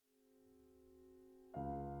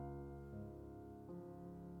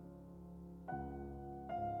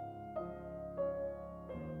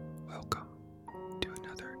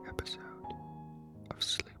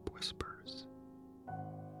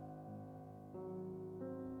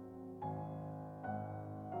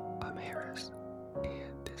Harris,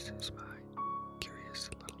 and this is my curious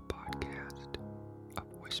little podcast of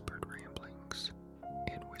whispered ramblings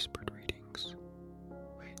and whispered readings,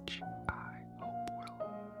 which I hope will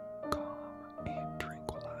calm and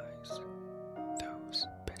tranquilize those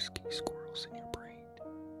pesky squirrels in your brain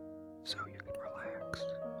so you can relax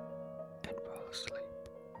and fall asleep.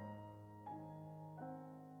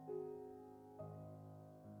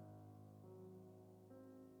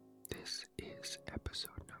 This is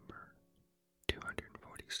episode number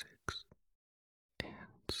 246, and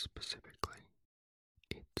specifically,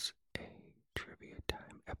 it's a trivia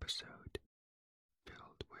time episode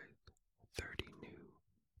filled with 30 new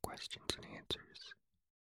questions and answers.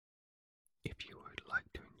 If you would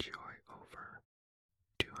like to enjoy over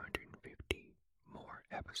 250 more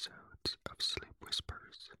episodes of Sleep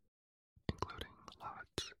Whispers, including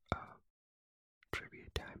lots of trivia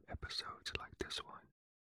time episodes like this one,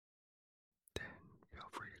 then feel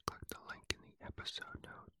free to click the link in the episode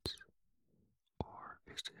notes or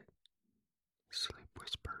visit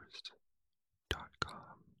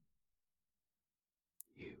sleepwhispers.com.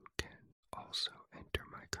 You can also enter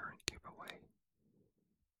my current giveaway.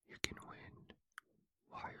 You can win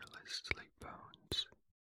wireless sleep phones.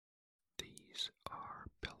 These are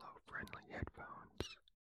pillow-friendly headphones,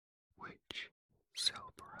 which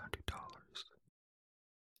sell for $100.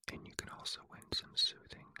 And you can also win some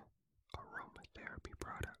soothing aromatherapy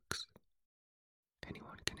products.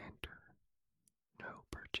 Anyone can enter. No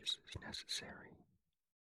purchase is necessary.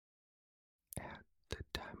 At the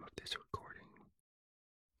time of this recording,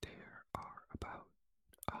 there are about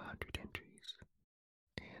 100 entries,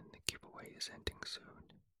 and the giveaway is ending soon.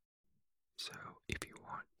 So if you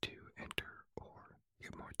want to enter or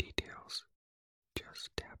get more details, just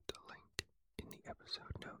tap the link in the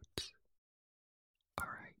episode notes.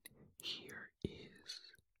 Alright, here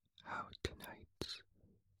is how tonight's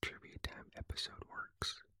Trivia Time episode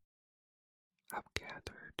works. I've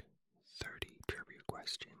gathered 30 trivia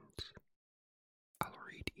questions. I'll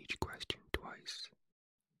read each question twice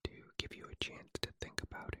to give you a chance to think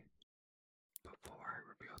about it before I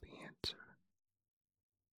reveal the answer.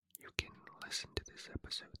 You can listen to this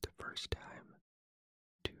episode the first time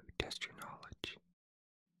to test your knowledge,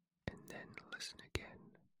 and then listen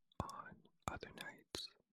again on other nights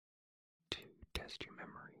to test your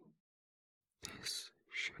memory. This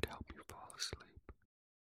should help you fall asleep,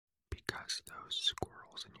 because those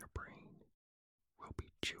squirrels in your brain will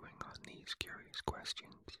be chewing on these curious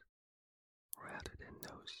questions rather than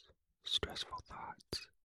those stressful thoughts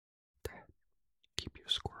that keep your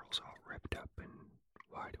squirrels all ripped up and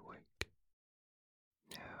wide awake.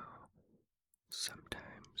 Now,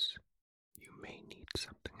 sometimes you may need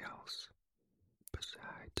something else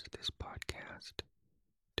besides this podcast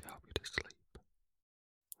to help you to sleep.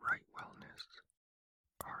 Right Wellness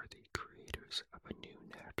are the creators of a new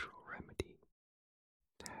natural remedy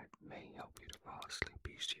that may help you to fall asleep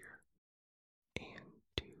easier and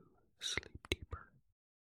to sleep deeper.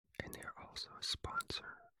 And they're also a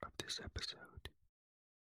sponsor of this episode.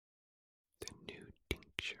 The new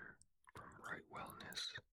tincture from Right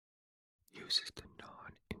Wellness uses the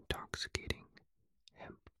non-intoxicating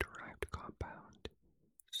hemp-derived compound,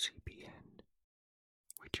 CBN,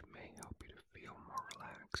 which may help you to feel more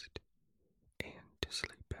relaxed and to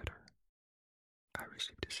sleep better. I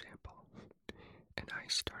received a sample, and I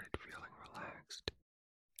started feeling relaxed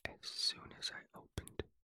as soon as I opened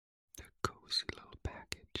the cozy little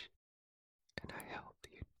package, and I held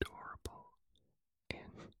the adorable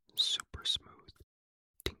and super smooth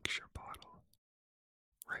tincture bottle.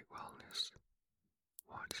 Right Wellness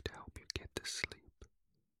wants to help you get the sleep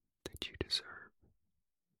that you deserve.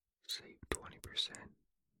 Save 20%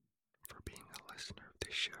 for being a listener of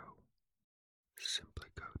this show. Simply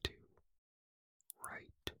go to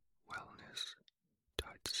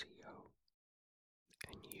rightwellness.co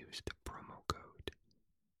and use the promo code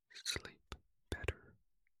SLEEPBETTER.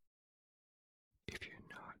 If you're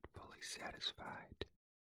not fully satisfied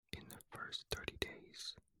in the first 30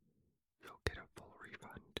 days, you'll get a full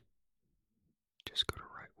refund. Just go to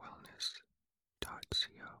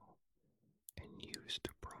rightwellness.co and use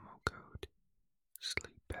the promo code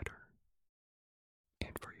SLEEPBETTER.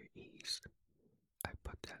 And for your ease, I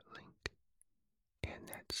put that link and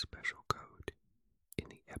that special code in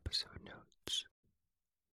the episode notes.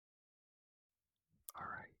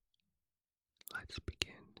 Alright, let's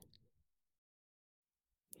begin.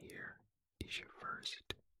 Here is your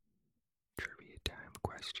first trivia time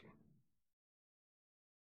question.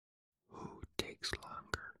 Who takes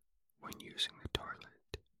longer when using the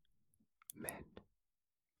toilet? Men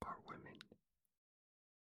or women?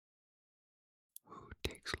 Who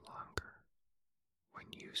takes longer when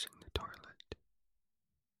using the toilet?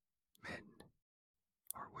 Men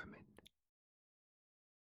or women?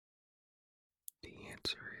 The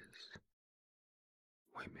answer is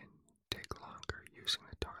women take longer using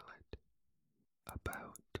the toilet,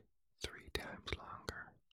 about 3 times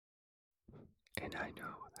longer. And I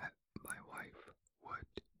know that my wife would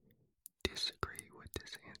disagree with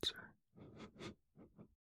this answer.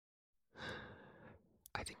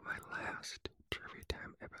 I think my last Trivia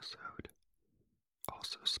Time episode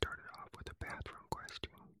also started off with a bathroom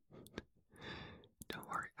question. Don't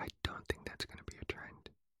worry, I don't think that's going to be a trend.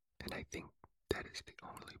 And I think that is the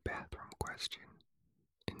only bathroom question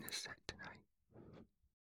in this set tonight.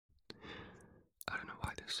 I don't know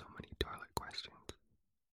why there's so many toilet questions.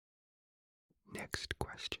 Next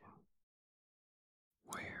question.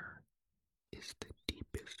 Where is the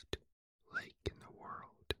deepest lake in the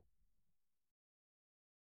world?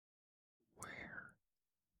 Where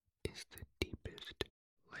is the deepest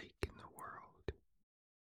lake in the world?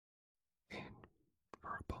 And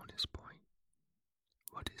for a bonus point,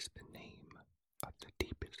 what is the name of the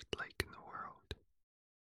deepest lake in the world?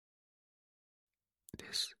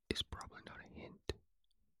 This is probably not a hint,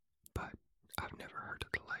 but I've never heard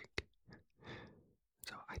of the lake.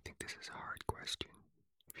 So I think this is a hard question.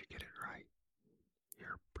 If you get it right,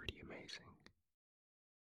 you're pretty amazing.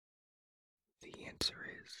 The answer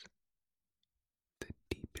is the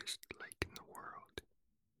deepest lake in the world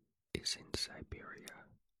is in Siberia,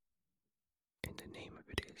 and the name of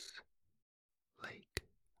it is Lake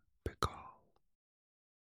Baikal.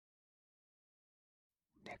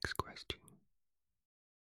 Next question.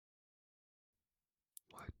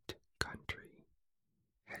 What country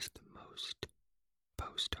has the most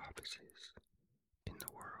post offices in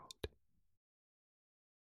the world?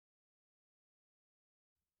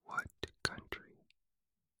 What country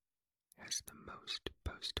has the most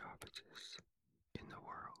post offices in the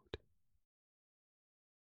world?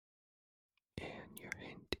 And your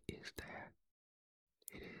hint is that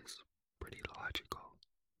it is pretty logical.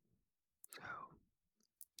 So,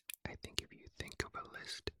 I think if you think of a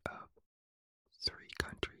list of 3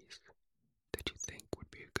 countries that you think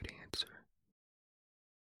would be a good answer,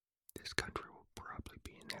 this country will probably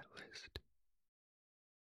be in that list.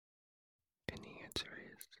 And the answer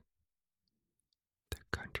is the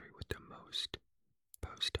country with the most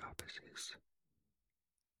post offices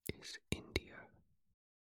is India.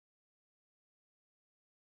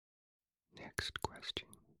 Next question.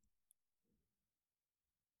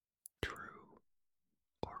 True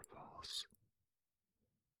or false?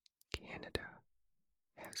 Canada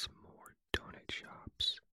has more donut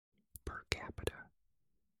shops per capita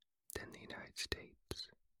than the United States.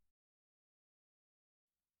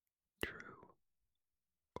 True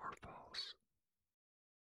or false?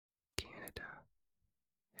 Canada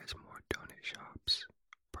has more donut shops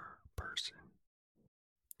per person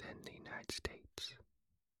than the United States.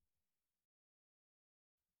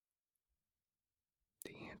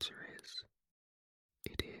 The answer is,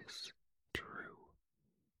 it is true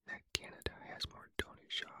that Canada has more donut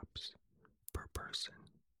shops per person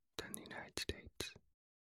than the United States.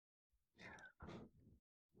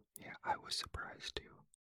 Yeah, I was surprised too.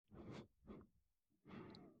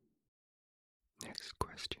 Next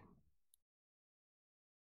question.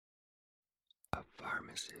 A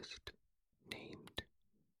pharmacist named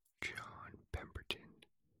John Pemberton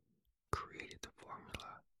created the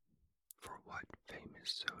formula for what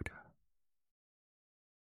famous soda?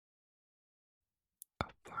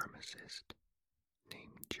 A pharmacist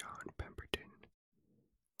named John Pemberton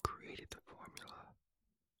created the formula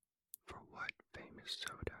for what famous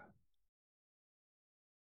soda?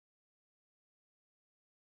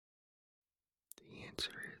 The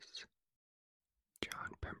answer is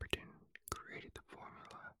John Pemberton created the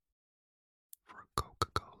formula for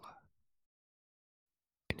Coca-Cola,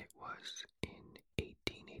 and it was in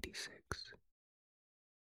 1886,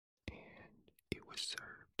 and it was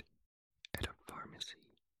served at a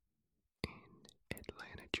pharmacy in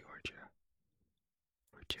Atlanta, Georgia,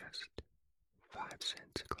 for just 5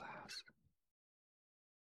 cents a glass.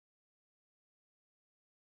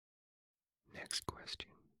 Next question.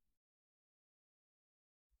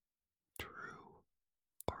 True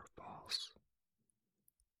or false?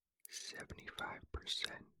 75%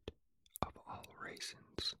 of all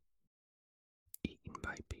raisins eaten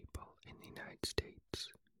by people in the United States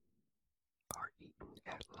are eaten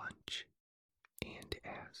at lunch and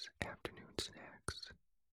as afternoon snacks.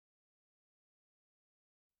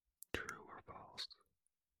 True or false?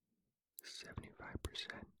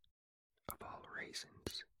 75% of all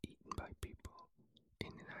raisins eaten by people in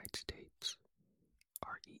the United States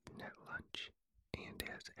are eaten at lunch and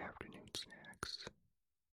as afternoon snacks.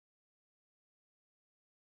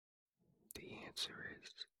 answer is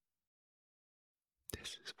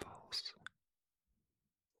this is false.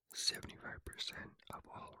 75% of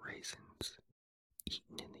all raisins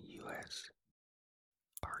eaten in the U.S.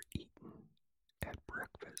 are eaten at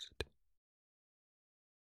breakfast.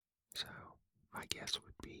 So, my guess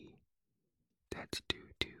would be that's due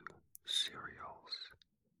to cereals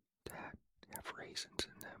that have raisins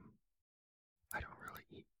in them. I don't really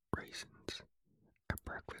eat raisins at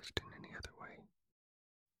breakfast in any other way,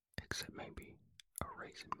 except maybe a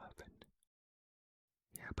raisin muffin.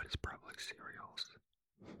 Yeah, but it's probably cereals.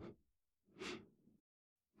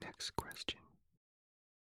 Next question.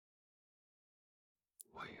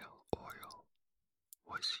 Whale oil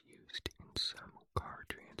was used in some car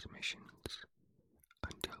transmissions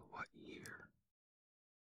until what year?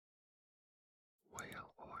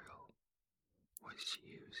 Whale oil was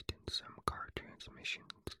used in some car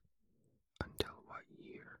transmissions until what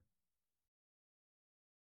year?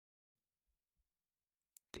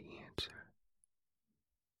 The answer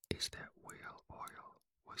is that whale oil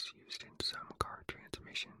was used in some car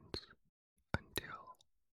transmissions until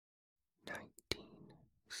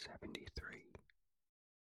 1973.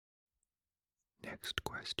 Next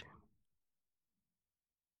question.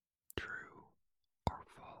 True or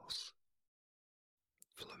false?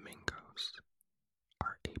 Flamingos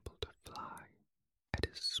are able to fly at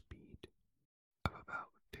a speed of about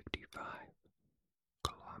 55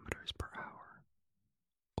 kilometers per hour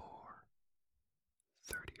or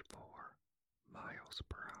 34 miles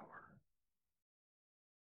per hour.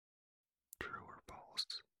 True or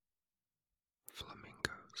false?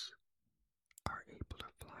 Flamingos are able to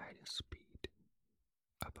fly at a speed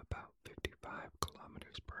of about 55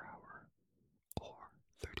 kilometers per hour or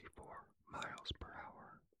 34 miles per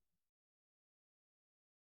hour.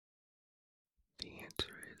 The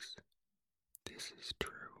answer is this is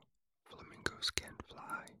true. Flamingos can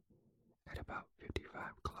fly at about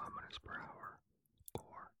 55 kilometers per hour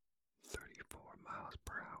or 34 miles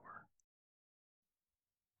per hour.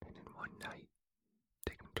 And in one night,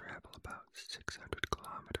 they can travel about 600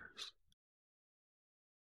 kilometers.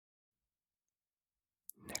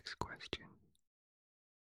 Next question.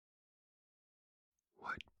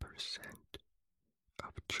 What percent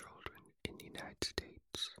of children in the United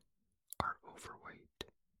States are overweight?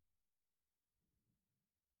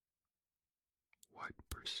 What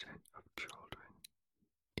percent of children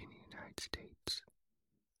in the United States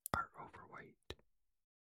are overweight?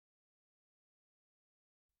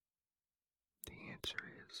 The answer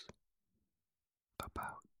is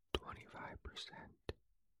about 25%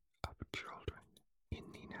 of children in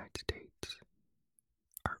the United States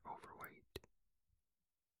are overweight.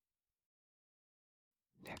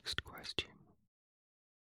 Next question.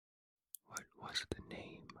 What was the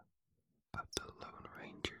name of the Lone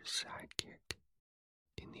Ranger's sidekick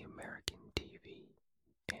in the American TV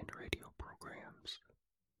and radio programs?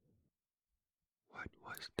 What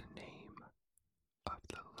was the name of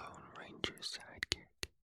the Lone Ranger's sidekick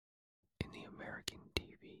in the American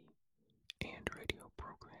TV and radio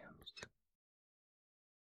programs?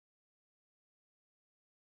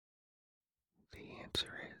 The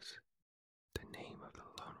answer is the name of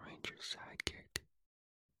the Lone Ranger's sidekick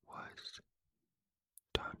was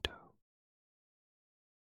Tonto.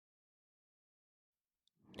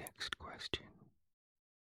 Next question.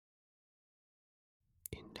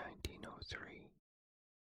 In 1903,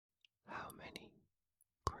 how many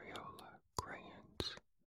Crayola crayons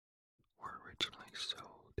were originally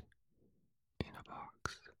sold in a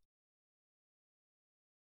box?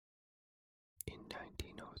 In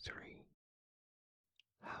 1903,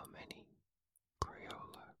 how many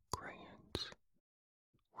Crayola crayons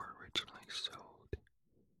were originally sold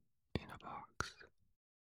in a box?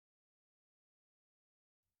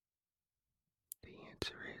 The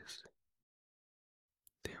answer is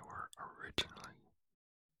there were originally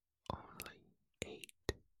only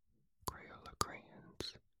 8 Crayola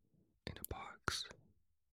crayons in a box.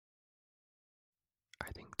 I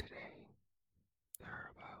think today there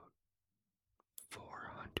are about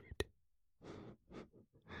 400.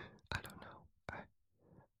 I don't know.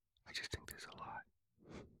 I just think there's a lot.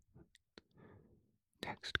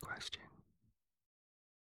 Next question.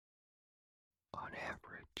 On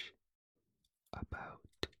average,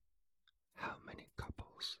 about how many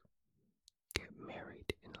couples get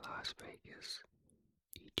married in Las Vegas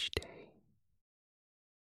each day?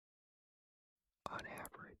 On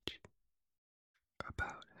average,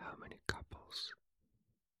 about how many couples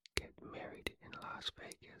get married in Las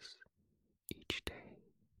Vegas each day?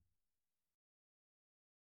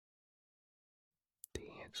 The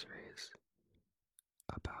answer is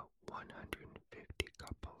about 150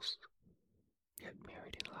 couples get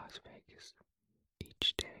married in Las Vegas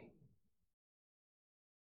each day.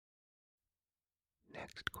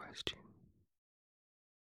 Next question.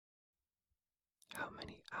 How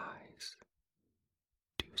many eyes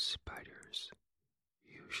do spiders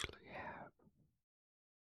usually have?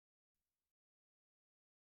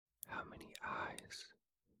 How many eyes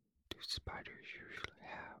do spiders usually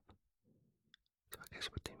have? So I guess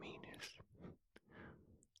what they mean is,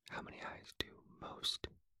 how many eyes do most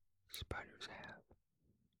spiders have?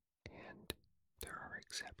 And there are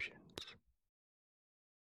exceptions.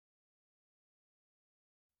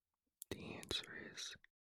 The answer is,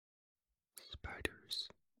 spiders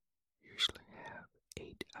usually have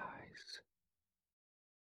 8 eyes.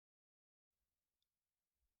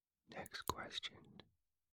 Next question.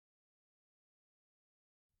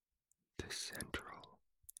 The Central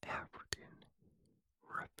African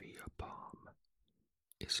raffia palm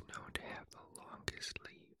is known to have the longest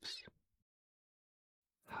leaves.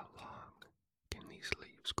 How long can these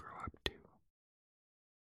leaves grow up to?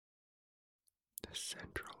 The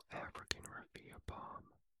Central African raffia palm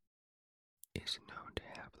is known to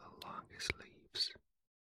have the longest leaves.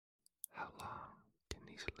 How long can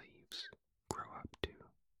these leaves grow up to?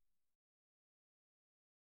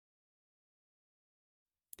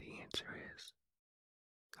 The answer is,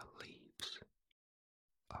 the leaves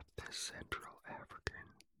of the Central African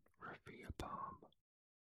raffia palm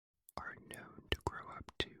are known to grow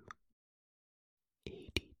up to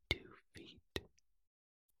 82 feet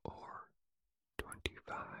or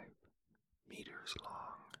 25 meters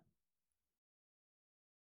long.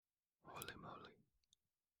 Holy moly,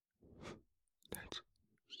 that's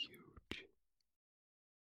huge.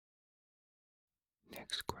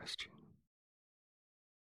 Next question.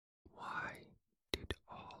 Why did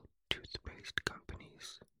all toothpaste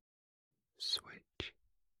companies switch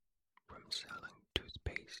from selling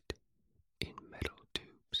toothpaste in metal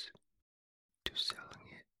tubes to selling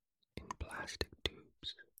it in plastic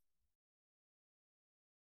tubes?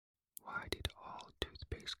 Why did all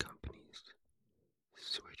toothpaste companies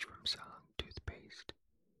switch from selling toothpaste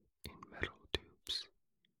in metal tubes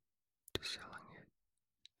to selling it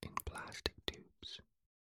in plastic tubes?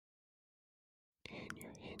 And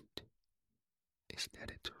your hint is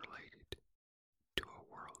that it's related to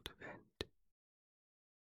a world event.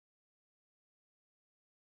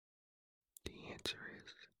 The answer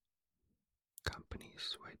is, companies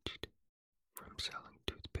switched from selling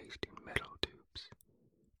toothpaste in metal tubes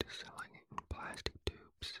to selling it in plastic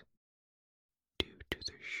tubes due to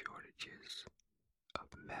the shortages of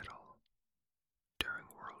metal during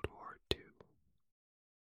World War II.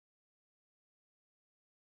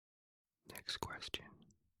 Next question.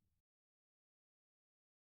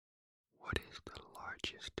 What is the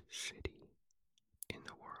largest city in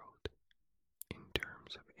the world in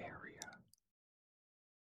terms of area?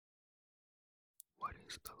 What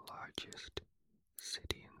is the largest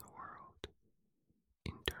city in the world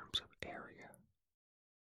in terms of area?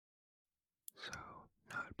 So,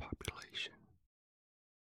 not population.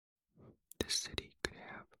 This city could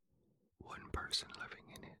have one person living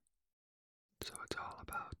in it. So it's all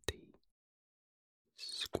about the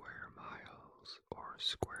square miles or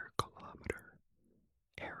square kilometer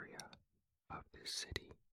area of this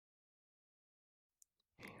city.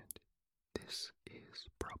 And this is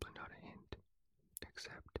probably not a hint,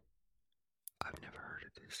 except I've never heard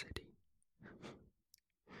of this city.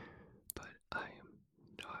 But I am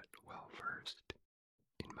not well versed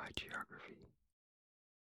in my geography.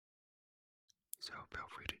 So feel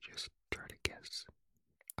free to just try to guess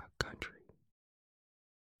a country,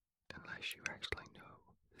 unless you actually know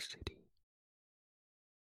the city.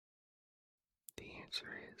 The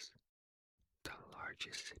answer is, the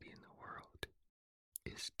largest city in the world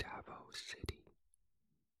is Davao City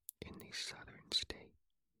in the southern state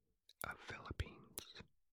of Philippines.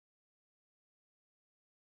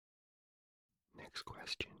 Next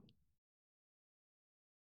question.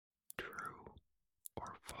 True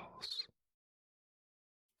or false?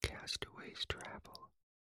 Castaways Travel,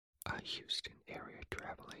 a Houston area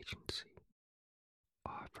travel agency,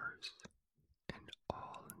 offers an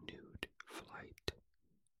all-nude flight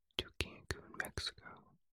to Cancun, Mexico.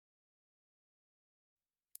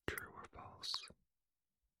 True or false?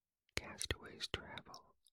 Castaways Travel,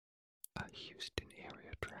 a Houston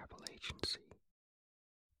area travel agency,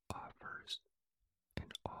 offers an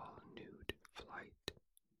all-nude flight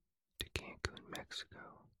to Cancun, Mexico.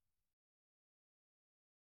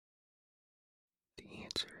 The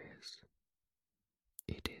answer is,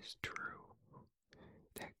 it is true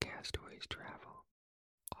that Castaways Travel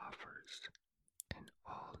offers an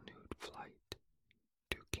all-nude flight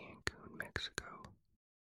to Cancun, Mexico.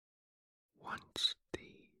 Once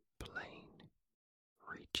the plane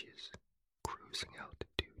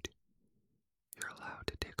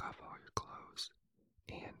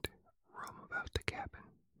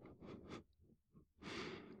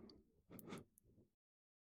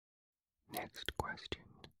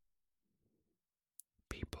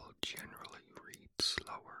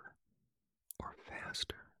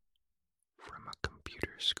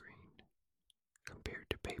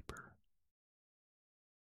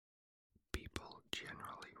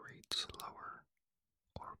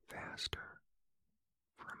faster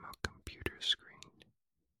from a computer screen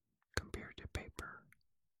compared to paper?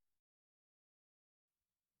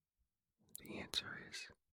 The answer is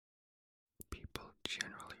people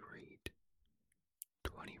generally read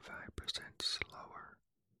 25% slower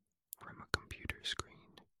from a computer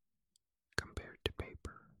screen compared to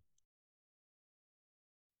paper.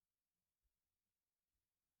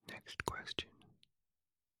 Next question.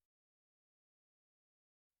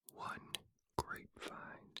 One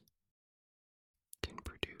grapevine can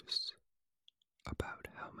produce about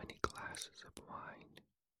how many glasses of wine?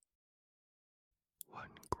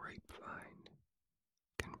 One grapevine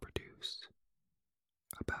can produce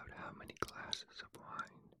about how many glasses of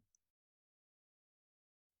wine?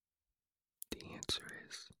 The answer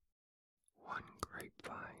is one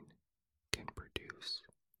grapevine can produce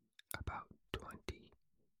about 20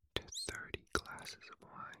 to 30 glasses of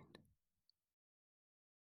wine.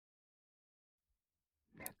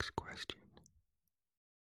 Next question.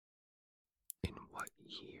 In what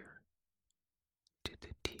year did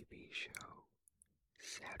the TV show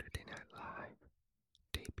Saturday Night Live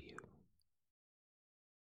debut?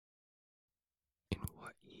 In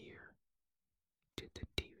what year did the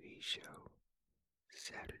TV show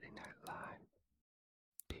Saturday Night Live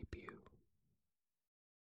debut?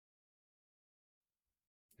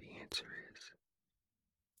 The answer is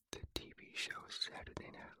the TV show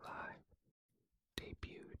Saturday Night Live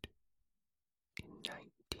debuted in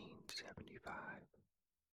 1975.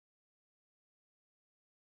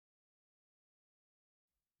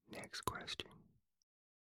 Next question.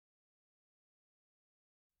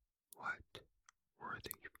 What were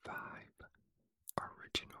the 5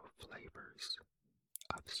 original flavors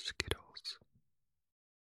of Skittles?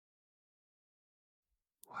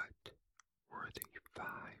 What were the 5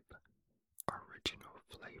 original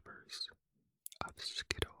flavors of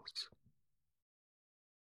Skittles?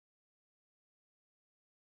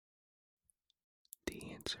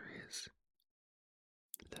 The answer is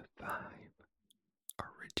the 5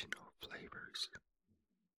 original flavors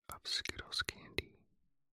of Skittles candy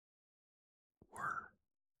were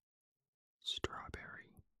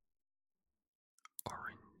strawberry,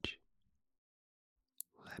 orange,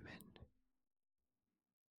 lemon,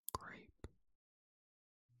 grape,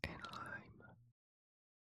 and lime.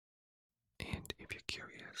 And if you're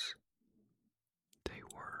curious, they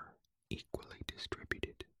were equally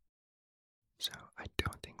distributed. So I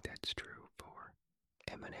don't think that's true for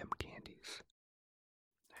M&M candies.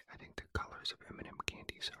 I think the colors of M&M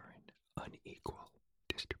candies are in unequal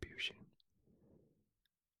distribution,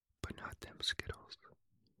 but not them Skittles.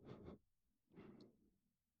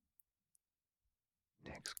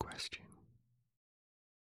 Next question.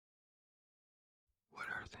 What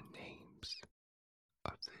are the names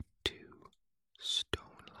of the 2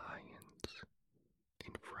 stone lions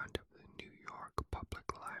in front of the New York Public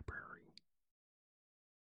Library?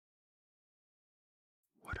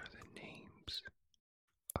 What are the names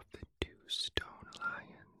of the 2 stone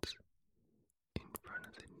lions in front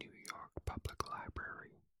of the New York Public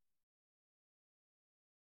Library?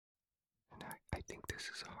 And I think this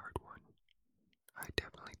is a hard one. I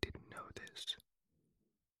definitely didn't know this.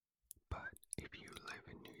 But if you live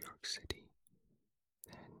in New York City,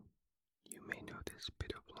 then you may know this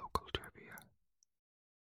bit of local trivia.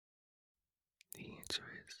 The answer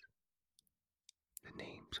is the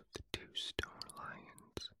names of the 2 stone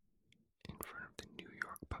lions in front of the New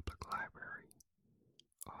York Public Library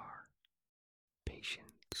are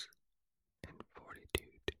Patience and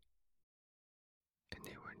Fortitude, and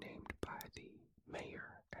they were named by the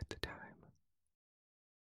mayor at the time.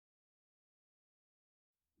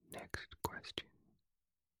 Next question.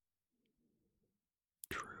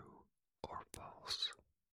 True or false?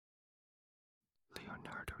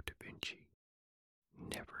 Leonardo da Vinci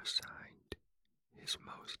never signed his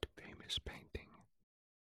most famous painting,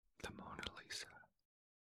 the Mona Lisa.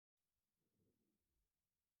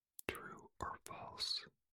 True or false?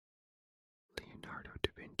 Leonardo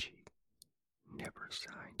da Vinci never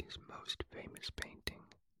signed his most famous painting,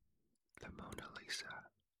 the Mona Lisa.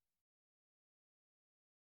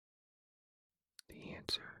 The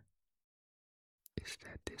answer is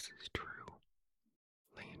that this is true.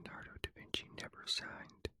 Leonardo da Vinci never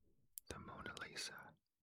signed the Mona Lisa,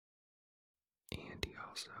 and he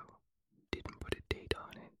also didn't put a date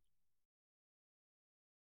on it.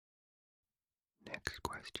 Next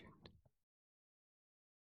question.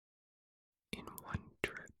 In one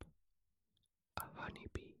trip, a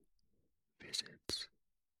honeybee visits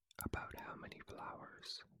about how many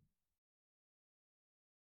flowers?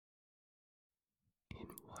 In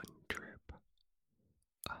one trip,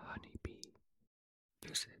 a honeybee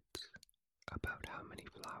visits about how how many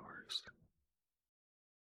flowers?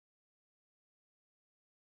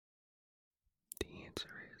 The answer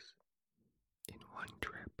is, in one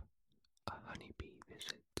trip, a honeybee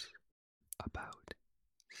visits about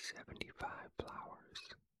 75 flowers.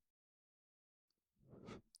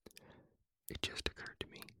 It just occurred to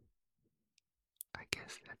me. I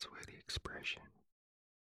guess that's where the expression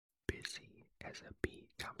busy as a bee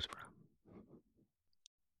comes from.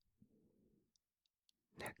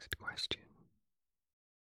 Next question.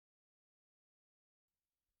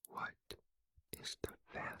 What is the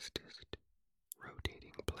fastest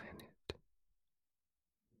rotating planet?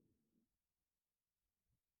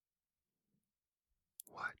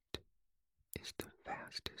 What is the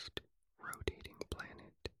fastest rotating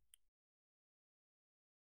planet?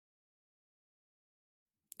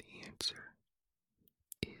 The answer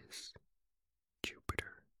is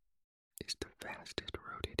Jupiter is the fastest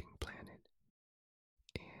rotating planet,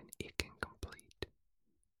 and it can complete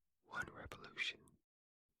one revolution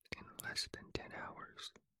in less than 10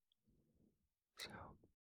 hours. So,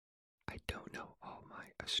 I don't know all my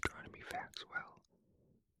astronomy facts well,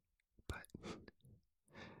 but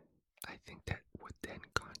I think that would then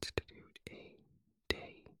constitute a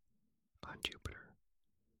day on Jupiter.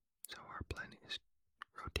 So our planet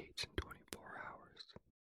rotates in 24 hours.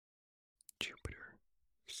 Jupiter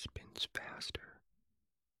spins faster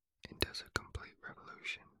and does a complete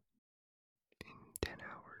revolution in 10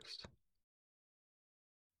 hours.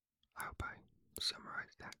 I hope I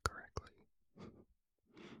summarized that correctly.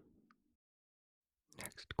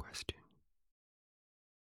 Next question.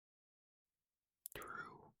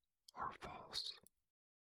 True or false?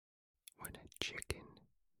 When a chicken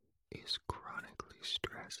is chronically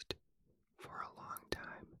stressed for a long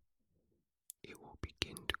time, it will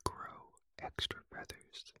begin to grow extra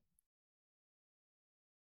feathers.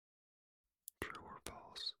 True or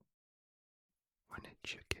false? When a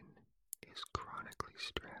chicken is chronically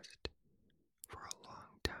stressed for a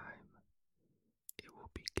long time, it will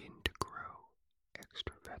begin to grow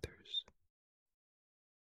extra feathers.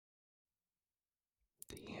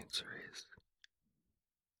 The answer is,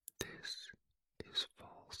 this is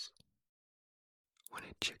false. When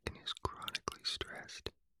a chicken is chronically stressed,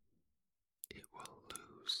 it will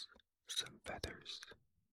lose some feathers,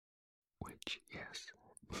 which, yes,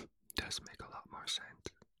 does make a lot more sense.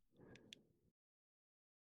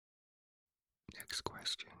 Next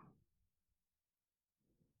question.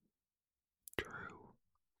 True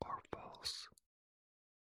or false?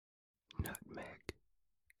 Nutmeg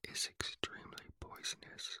is extremely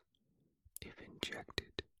poisonous if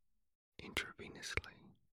injected intravenously.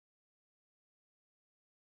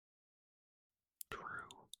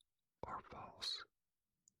 True or false?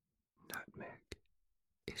 Nutmeg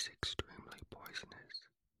is extremely poisonous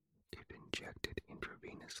if injected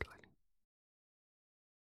intravenously.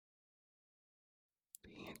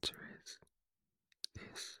 The answer is,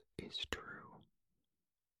 this is true.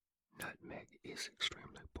 Nutmeg is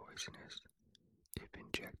extremely poisonous if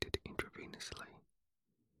injected intravenously.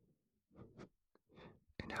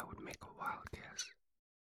 And I would make a wild guess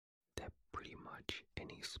that pretty much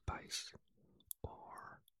any spice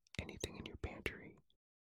or anything in your pantry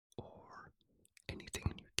or anything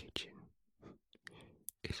in your kitchen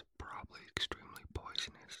is probably extremely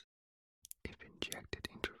poisonous if injected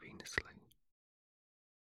intravenously.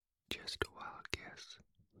 Just a wild guess.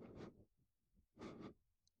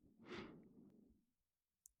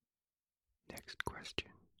 Next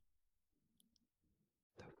question.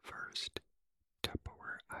 The first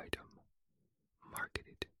Tupperware item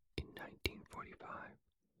marketed in 1945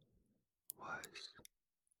 was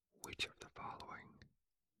which of the following?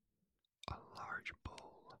 A large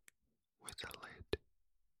bowl with a lid,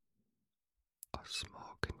 a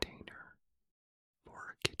small container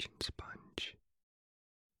for a kitchen sponge,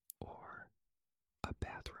 or a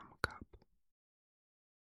bathroom cup.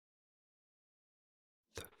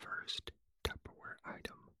 The first Tupperware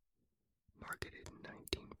item marketed in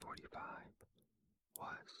 1945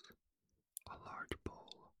 was a large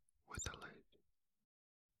bowl with a lid,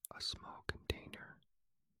 a small container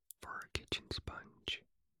for a kitchen sponge,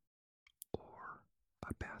 or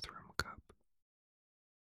a bathroom cup.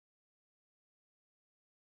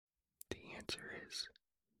 The answer is,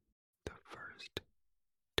 the first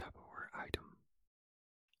Tupperware item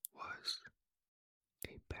was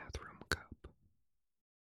a bathroom cup.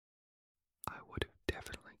 I would have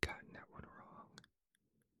definitely gotten that one wrong.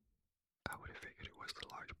 I would have figured it was the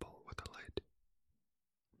large bowl with a lid.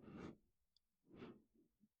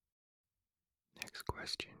 Next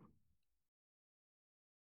question.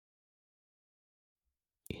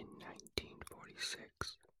 In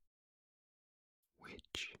 1946,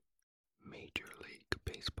 which Major League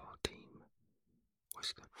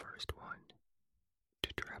was the first one to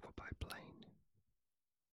travel by plane?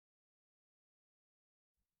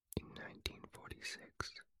 In 1946,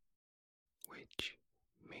 which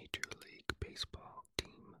Major League Baseball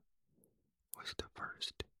team was the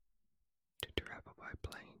first to travel by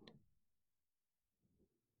plane?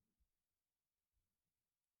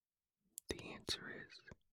 The answer is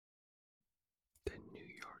the New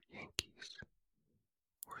York Yankees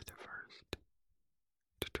were the first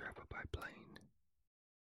to travel by plane.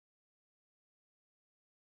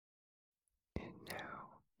 And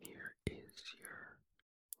now, here is your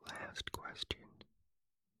last question.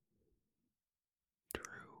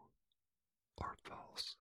 True or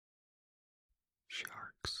false?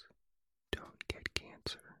 Sharks don't get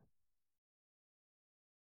cancer.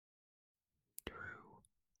 True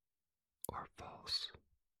or false?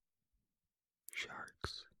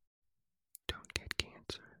 Sharks don't get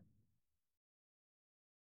cancer.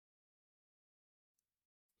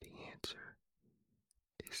 The answer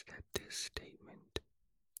is that this statement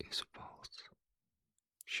is false.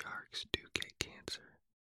 Sharks do get cancer.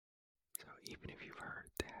 So even if you've heard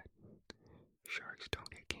that sharks don't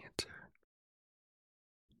get cancer,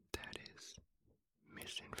 that is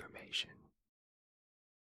misinformation.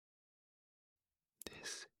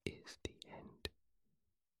 This is the end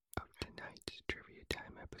of tonight's Trivia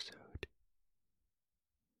Time episode.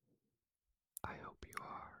 I hope you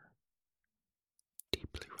are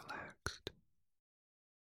deeply relaxed.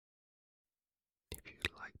 If you'd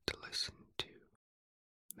like to listen to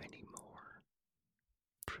many more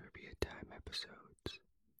Trivia Time episodes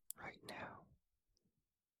right now,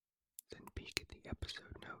 then peek at the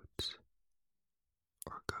episode notes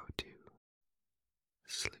or go to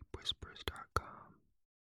sleepwhispers.com.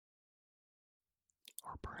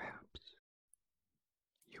 Or perhaps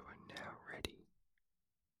you are now ready